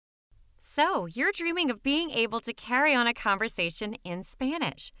So, you're dreaming of being able to carry on a conversation in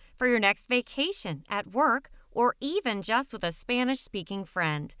Spanish for your next vacation, at work, or even just with a Spanish speaking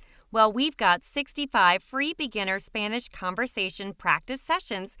friend. Well, we've got 65 free beginner Spanish conversation practice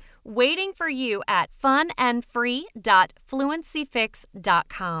sessions waiting for you at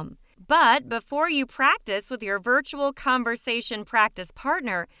funandfree.fluencyfix.com. But before you practice with your virtual conversation practice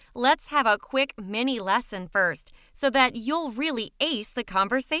partner, let's have a quick mini lesson first so that you'll really ace the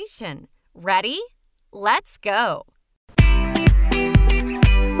conversation. Ready? Let's go!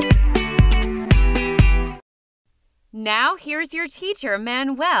 Now here's your teacher,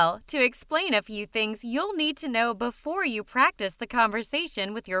 Manuel, to explain a few things you'll need to know before you practice the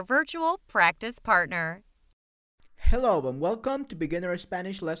conversation with your virtual practice partner. Hello and welcome to Beginner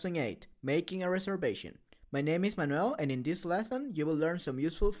Spanish Lesson 8, Making a Reservation. My name is Manuel, and in this lesson you will learn some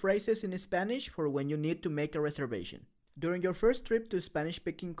useful phrases in Spanish for when you need to make a reservation. During your first trip to a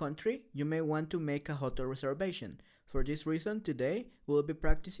Spanish-speaking country, you may want to make a hotel reservation. For this reason, today we'll be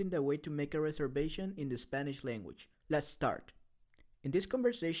practicing the way to make a reservation in the Spanish language. Let's start. In this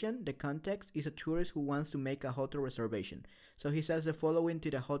conversation, the context is a tourist who wants to make a hotel reservation, so he says the following to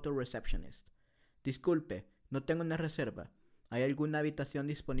the hotel receptionist. Disculpe, no tengo una reserva. ¿Hay alguna habitación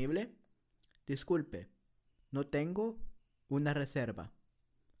disponible? Disculpe, no tengo una reserva.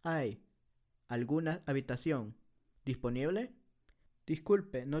 ¿Hay alguna habitación disponible?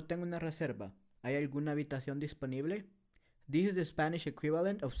 Disculpe, no tengo una reserva. ¿Hay alguna habitación disponible? This is the Spanish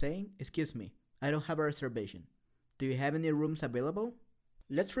equivalent of saying, excuse me, I don't have a reservation. Do you have any rooms available?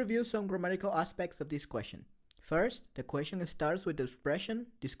 Let's review some grammatical aspects of this question. First, the question starts with the expression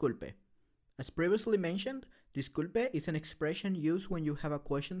disculpe. As previously mentioned, disculpe is an expression used when you have a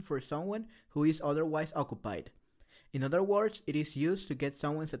question for someone who is otherwise occupied. In other words, it is used to get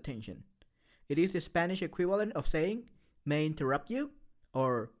someone's attention. It is the Spanish equivalent of saying, may I interrupt you?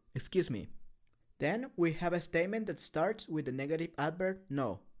 Or, excuse me. Then we have a statement that starts with the negative adverb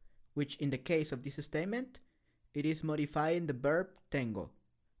no, which in the case of this statement, it is modifying the verb tengo,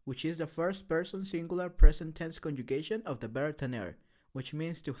 which is the first person singular present tense conjugation of the verb tener, which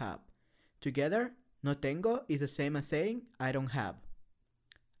means to have. Together, no tengo is the same as saying I don't have.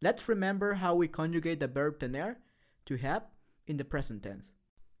 Let's remember how we conjugate the verb tener, to have, in the present tense.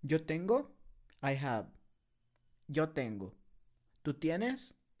 Yo tengo, I have. Yo tengo. Tú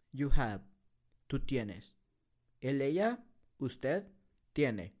tienes, you have. Tú tienes. Él, ella, usted,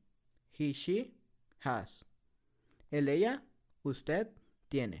 tiene. He, she, has. Él, ella, usted,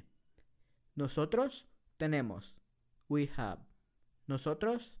 tiene. Nosotros, tenemos. We have.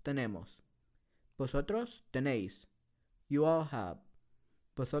 Nosotros, tenemos. Vosotros tenéis. You all have.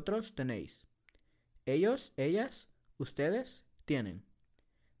 Vosotros tenéis. Ellos, ellas, ustedes tienen.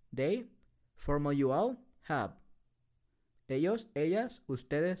 They, formal you all, have. Ellos, ellas,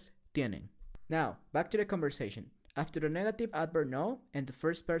 ustedes tienen. Now, back to the conversation. After the negative adverb no and the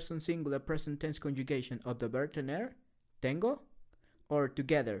first person singular present tense conjugation of the verb tener, tengo, or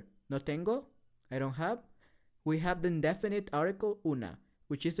together, no tengo, I don't have, we have the indefinite article una,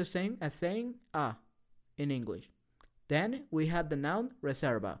 which is the same as saying a in English. Then we have the noun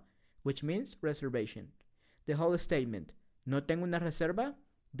reserva, which means reservation. The whole statement, no tengo una reserva,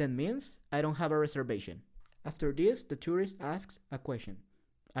 then means I don't have a reservation. After this, the tourist asks a question.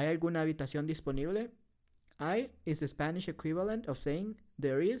 ¿Hay alguna habitación disponible? Hay is the Spanish equivalent of saying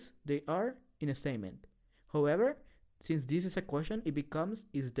there is, there are in a statement. However, since this is a question, it becomes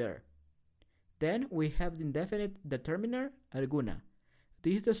is there. Then we have the indefinite determiner alguna.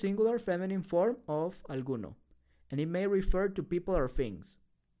 This is the singular feminine form of alguno, and it may refer to people or things.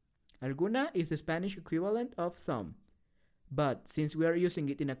 Alguna is the Spanish equivalent of some, but since we are using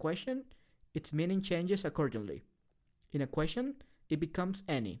it in a question, its meaning changes accordingly. In a question, it becomes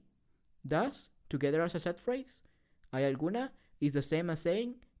any. Thus, together as a set phrase, ¿hay alguna is the same as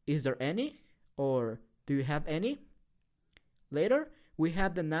saying, is there any? Or, do you have any? Later, we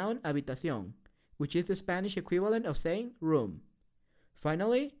have the noun habitación, which is the Spanish equivalent of saying room.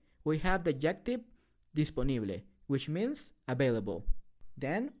 Finally, we have the adjective disponible, which means available.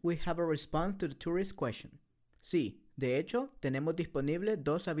 Then we have a response to the tourist question. Sí, de hecho, tenemos disponible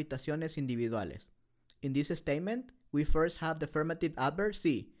dos habitaciones individuales. In this statement, we first have the affirmative adverb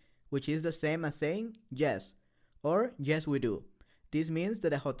sí, which is the same as saying yes, or yes we do. This means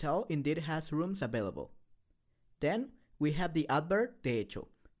that the hotel indeed has rooms available. Then we have the adverb de hecho,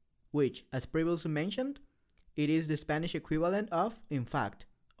 which, as previously mentioned, it is the Spanish equivalent of in fact,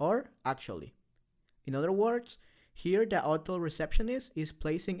 or actually. In other words, here the hotel receptionist is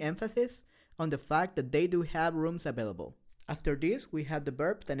placing emphasis on the fact that they do have rooms available. After this, we have the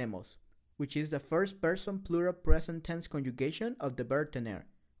verb tenemos, which is the first person plural present tense conjugation of the verb tener,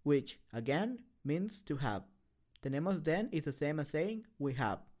 which again means to have. Tenemos then is the same as saying we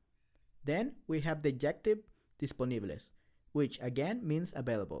have. Then we have the adjective disponibles, which again means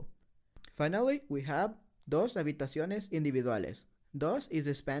available. Finally, we have dos habitaciones individuales. Dos is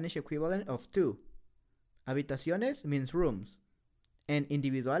the Spanish equivalent of two. Habitaciones means rooms, and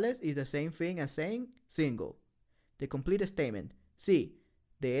individuales is the same thing as saying single. The complete statement. Sí,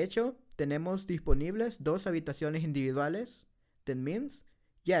 de hecho, tenemos disponibles dos habitaciones individuales. That means,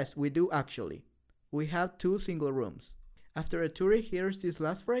 yes, we do actually. We have two single rooms. After a tourist hears this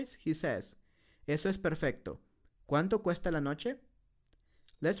last phrase, he says, Eso es perfecto. ¿Cuánto cuesta la noche?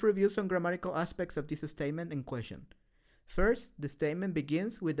 Let's review some grammatical aspects of this statement and question. First, the statement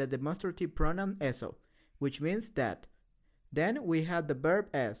begins with the demonstrative pronoun eso, which means that. Then we have the verb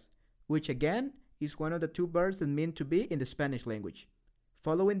es, which again is one of the two verbs that mean to be in the Spanish language.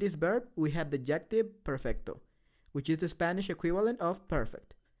 Following this verb, we have the adjective perfecto, which is the Spanish equivalent of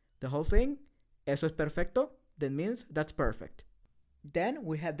perfect. The whole thing, eso es perfecto, that means that's perfect. Then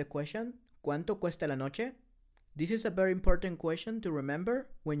we have the question, ¿Cuánto cuesta la noche? This is a very important question to remember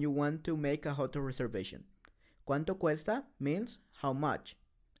when you want to make a hotel reservation. ¿Cuánto cuesta means how much,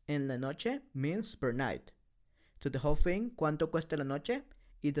 and la noche means per night. So the whole thing, ¿Cuánto cuesta la noche?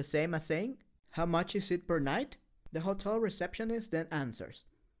 Is the same as saying, how much is it per night? The hotel receptionist then answers,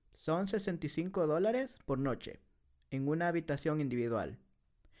 Son $65 por noche, en una habitación individual.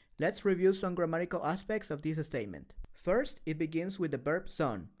 Let's review some grammatical aspects of this statement. First, it begins with the verb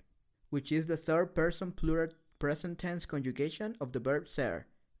son, which is the third person plural present tense conjugation of the verb ser,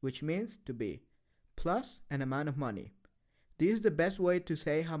 which means to be, plus an amount of money. This is the best way to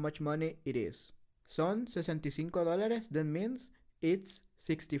say how much money it is. Son $65 then means it's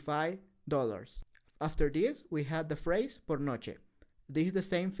 $65. After this, we have the phrase por noche. This is the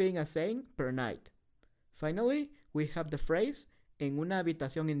same thing as saying per night. Finally, we have the phrase en una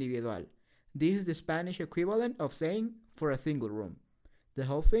habitación individual. This is the Spanish equivalent of saying for a single room. The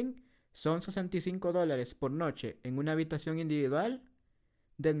whole thing, son $65 por noche en una habitación individual.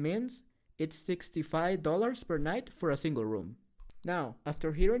 That means it's $65 per night for a single room. Now,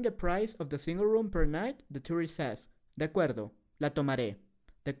 after hearing the price of the single room per night, the tourist says, De acuerdo, la tomaré.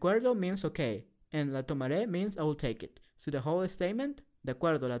 De acuerdo means okay, and la tomaré means I will take it. So the whole statement, de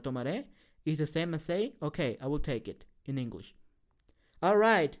acuerdo, la tomaré, is the same as saying, okay, I will take it, in English.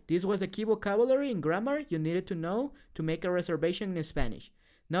 Alright, this was the key vocabulary and grammar you needed to know to make a reservation in Spanish.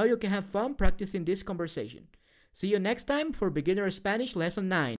 Now you can have fun practicing this conversation. See you next time for Beginner Spanish Lesson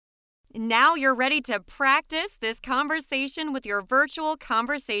 9. Now you're ready to practice this conversation with your virtual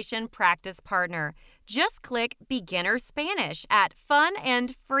conversation practice partner. Just click Beginner Spanish at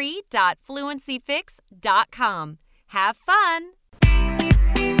funandfree.fluencyfix.com. Have fun!